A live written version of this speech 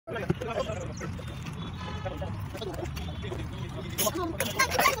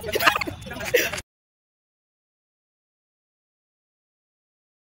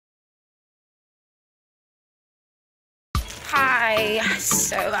Hi,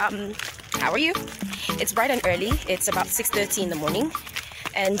 so how are you? It's bright and early. It's about 6:30 in the morning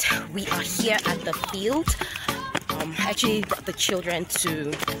and we are here at the field. I actually brought the children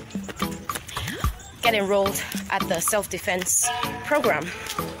to get enrolled at the self-defense program.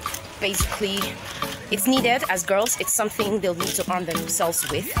 Basically, it's needed as girls. It's something they'll need to arm themselves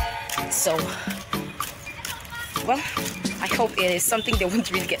with. So, well, I hope it is something they won't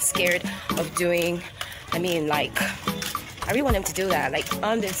really get scared of doing. I mean, like, I really want them to do that, like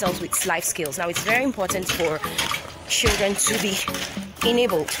arm themselves with life skills. Now, it's very important for children to be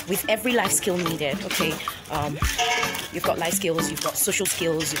enabled with every life skill needed. Okay, you've got life skills, you've got social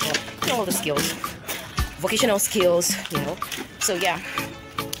skills, you've got all the skills, vocational skills, So yeah,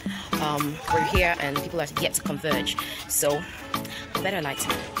 we're here and people are yet to converge. So better light.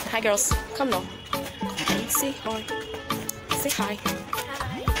 Hi girls, come now. Say hi. Say hi.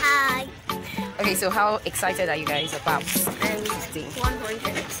 Hi. Okay, so how excited are you guys about? I'm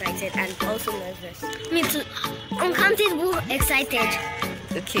 100 excited and also nervous. Me too. Uncountable excited.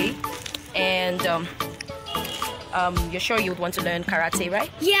 Okay, and you're sure you would want to learn karate,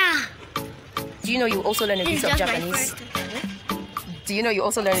 right? Yeah. Do you know you also learn a bit of Japanese? Do you know you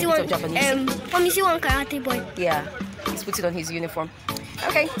also learn a bit of Japanese? Let me see one karate boy. Yeah, he's put it on his uniform.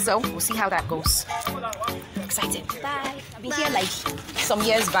 Okay, so we'll see how that goes. Excited. Bye. I've been here like some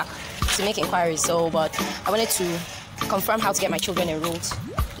years back to make inquiries, but I wanted to confirm how to get my children enrolled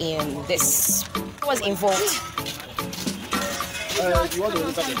in this. Who was involved? You want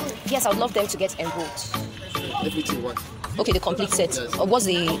to Yes, I would love them to get enrolled. everything what? Okay, the complete set. Yes. Or what's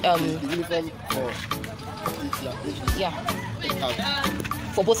the The uniform for yeah, 8,000.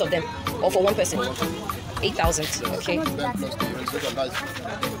 for both of them or for one person? 8,000. Okay. Then plus the registration,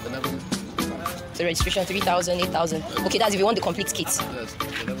 that's 11. The registration 3,000, 8,000. Okay, that's if you want the complete kit. Yes,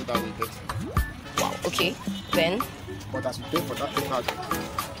 11,000 you get. Wow. Okay. Then But as you pay for that 8,000,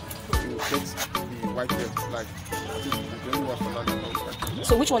 you get the white belt. Like, I think the only one for that white.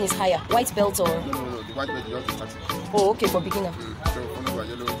 so which one is higher? White belt or? No, the white belt you have to start. Oh, okay, for beginner. So, only by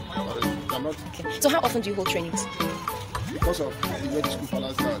yellow, orange. I'm not, Okay. So how often do you hold trainings? because of the way the school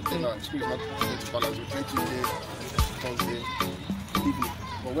balance now, school is not going to balance. You train Tuesday, Thursday, evening.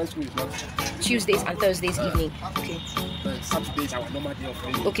 But when school is not, Tuesdays and Thursdays evening. Okay. then Saturday is our normal day of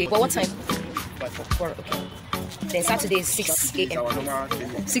training. Okay. But what time? By 4. 4. Okay. Then Saturday is 6 Saturday is a.m. our normal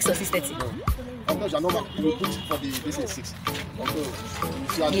training. 6 or 6:30. No. Of course, your normal, we put for the this is 6. Also, you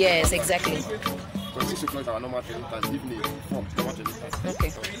see how the- Yes, exactly. So 6 o'clock is our normal training time. Evening, 4, normal training time. Okay.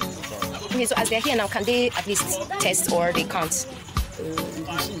 So, Okay. So as they're here now, can they at least test or they can't? you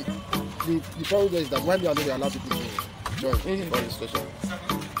see, the problem is that when you are not allowed people to join for registration,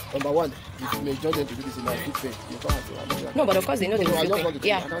 number one, you may join them to do this in a big thing. You don't have to. No, but of course they know they No, will I feel just want pain. to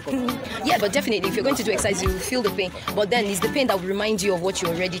Yeah. I can't come. Yeah, but definitely if you're going to do exercise, you will feel the pain. But then it's the pain that will remind you of what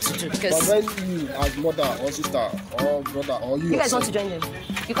you're ready to do. But Because when you, as mother or sister or brother or you, you guys want yourself, to join them,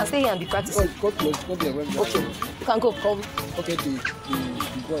 you can stay here and be practicing. go close, go there when you Okay, you can go. Come. okay, the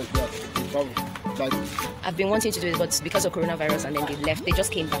boys there, the travel, like, I've been wanting to do it, but because of coronavirus and then they left. They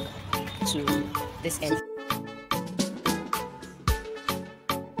just came back to this end.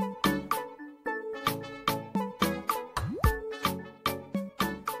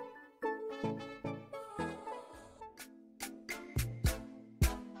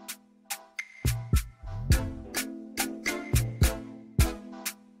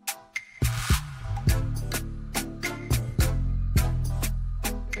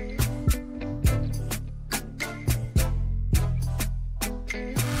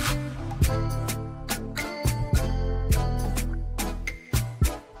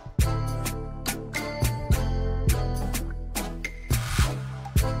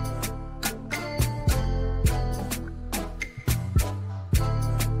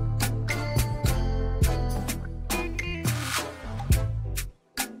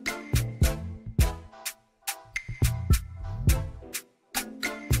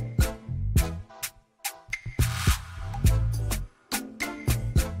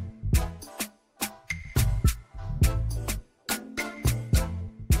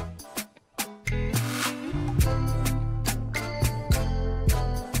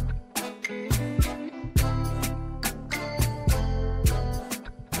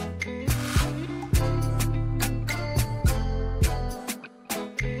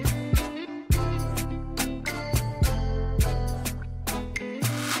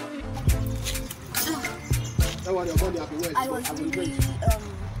 I was really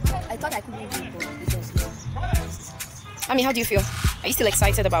thought I couldn't do both because I mean, how do you feel? Are you still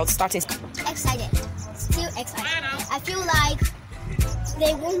excited about starting? excited. Still excited. I feel like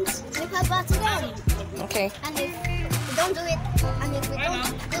they won't make us back again. Okay. And if we don't do it, and if we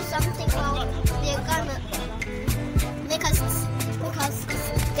don't do something wrong, they're gonna make us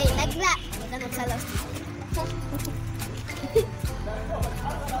stay like that. They're gonna tell us to.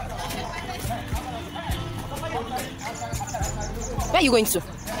 Where are you going to?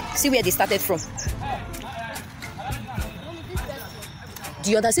 See where they started from.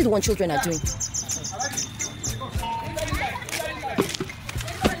 Do you understand what children are doing?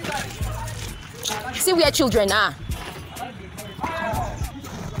 See where children are.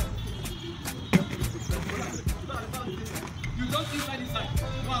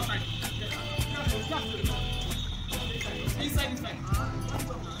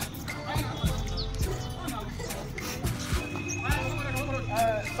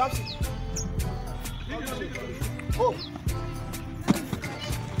 Oh.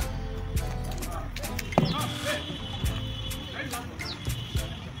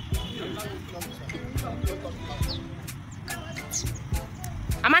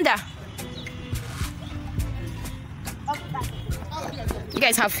 Amanda. You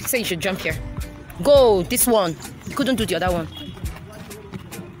guys have said you should jump here. Go, this one. You couldn't do the other one.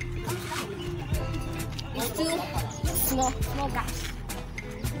 It's too small guys.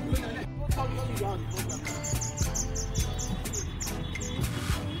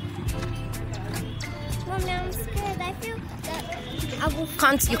 Mommy, I'm scared. I feel that I will.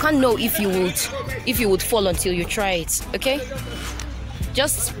 You can't know if you would fall until you try it. Okay?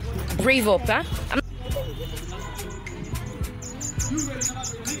 Just brave up, huh?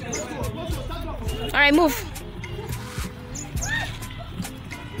 All right, move.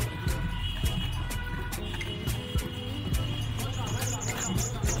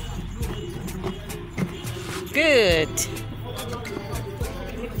 Good.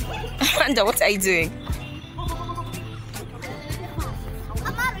 Amanda, what are you doing?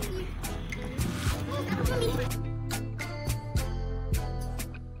 I'm out of here.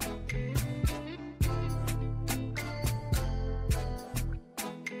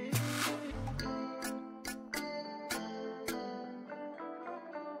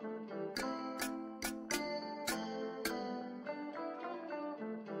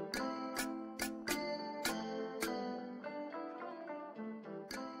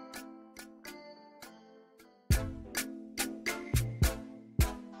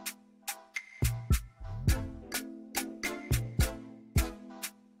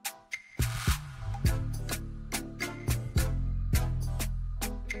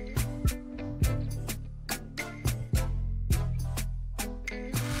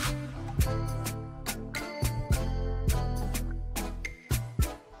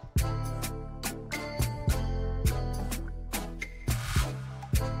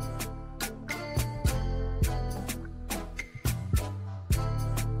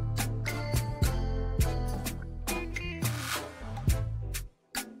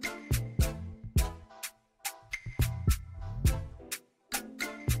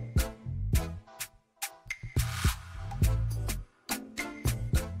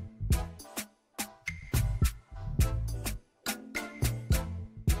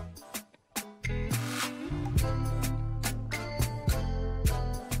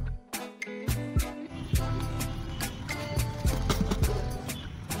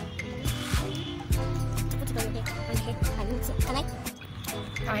 Can I?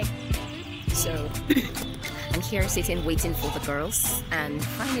 Hi. So I'm here sitting waiting for the girls, and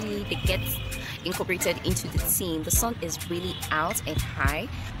finally they get incorporated into the team. The sun is really out and high,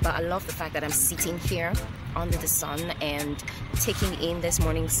 but I love the fact that I'm sitting here under the sun and taking in this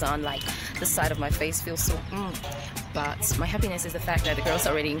morning sun. Like, the side of my face feels so but my happiness is the fact that the girls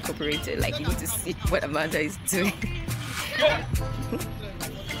are already incorporated. Like, you need to see what Amanda is doing.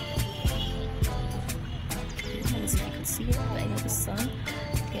 Let's see if you can see it, but I know the sun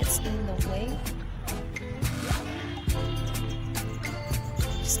gets in the way.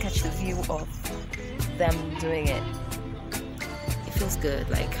 Just catch the view of them doing it. It feels good.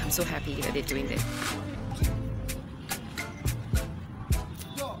 Like, I'm so happy that they're doing it.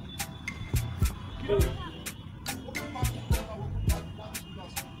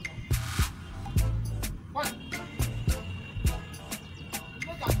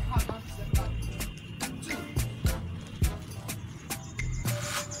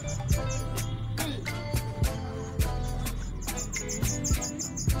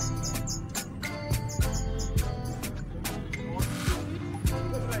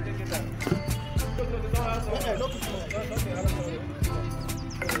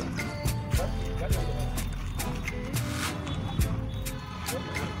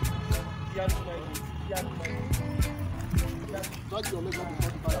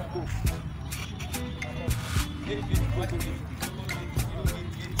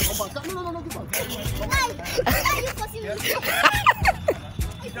 No, give back. You forcing me.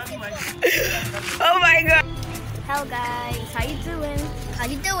 Oh my god. Hello guys, how you doing? How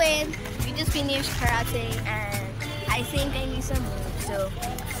you doing? We just finished karate and I think I need some moves. So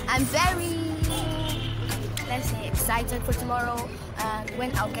I'm very, let's say, excited for tomorrow and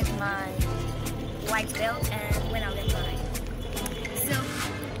when I'll get my white belt and when I'll get mine. So,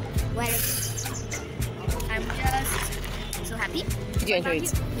 well, I'm just so happy. Did you enjoy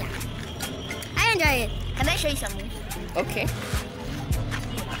it? Yeah. I enjoy it. Can I show you some moves? Okay.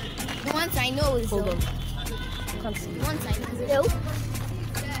 The ones I know is Hold the on. Can't see you. ones I know.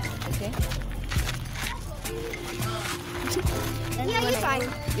 Okay. Yeah, you try.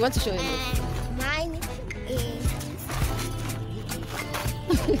 You want to show it? And mine is.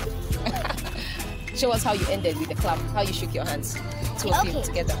 Show us how you ended with the clap. How you shook your hands. Two of you Okay.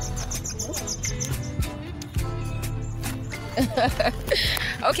 together.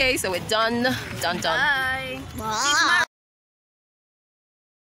 Okay, so we're done. Done. Bye. Bye.